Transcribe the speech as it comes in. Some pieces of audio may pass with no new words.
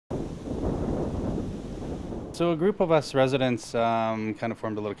So a group of us residents kind of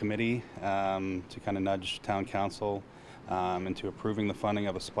formed a little committee to kind of nudge town council into approving the funding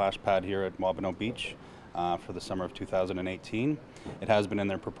of a splash pad here at Waubuno Beach for the summer of 2018. It has been in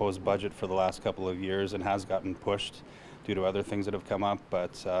their proposed budget for the last couple of years and has gotten pushed due to other things that have come up,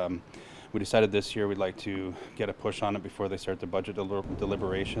 but we decided this year we'd like to get a push on it before they start the budget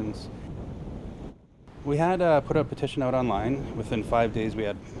deliberations. We had put a petition out online. Within 5 days we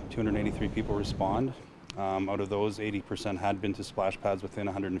had 283 people respond. Out of those, 80% had been to splash pads within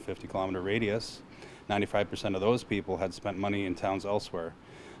a 150-kilometer radius. 95% of those people had spent money in towns elsewhere.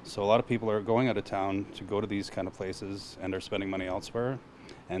 So a lot of people are going out of town to go to these kind of places and are spending money elsewhere.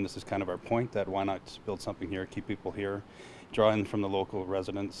 And this is kind of our point, that why not build something here, keep people here, draw in from the local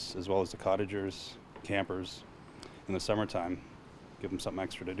residents as well as the cottagers, campers in the summertime, give them something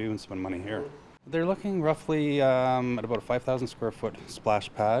extra to do and spend money here. They're looking roughly at about a 5,000 square foot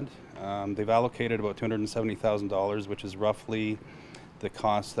splash pad. They've allocated about $270,000, which is roughly the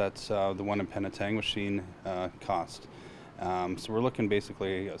cost that the one in Penetang cost. So we're looking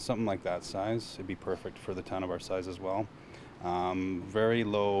basically at something like that size. It'd be perfect for the town of our size as well. Very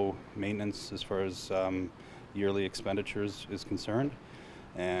low maintenance as far as yearly expenditures is concerned.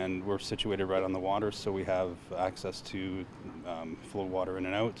 And we're situated right on the water, so we have access to flow water in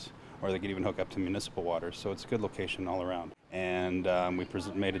and out, or they could even hook up to municipal water. So it's a good location all around. And we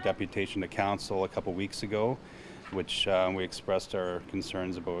made a deputation to council a couple weeks ago, which we expressed our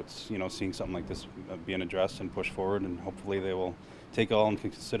concerns about, seeing something like this being addressed and pushed forward, and hopefully they will take all into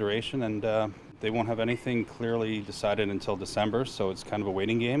consideration, and they won't have anything clearly decided until December, so it's kind of a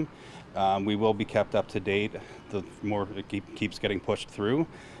waiting game. We will be kept up to date. The more it keeps getting pushed through,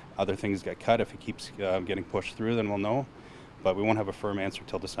 other things get cut. If it keeps getting pushed through, then we'll know, but we won't have a firm answer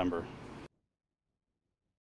till December.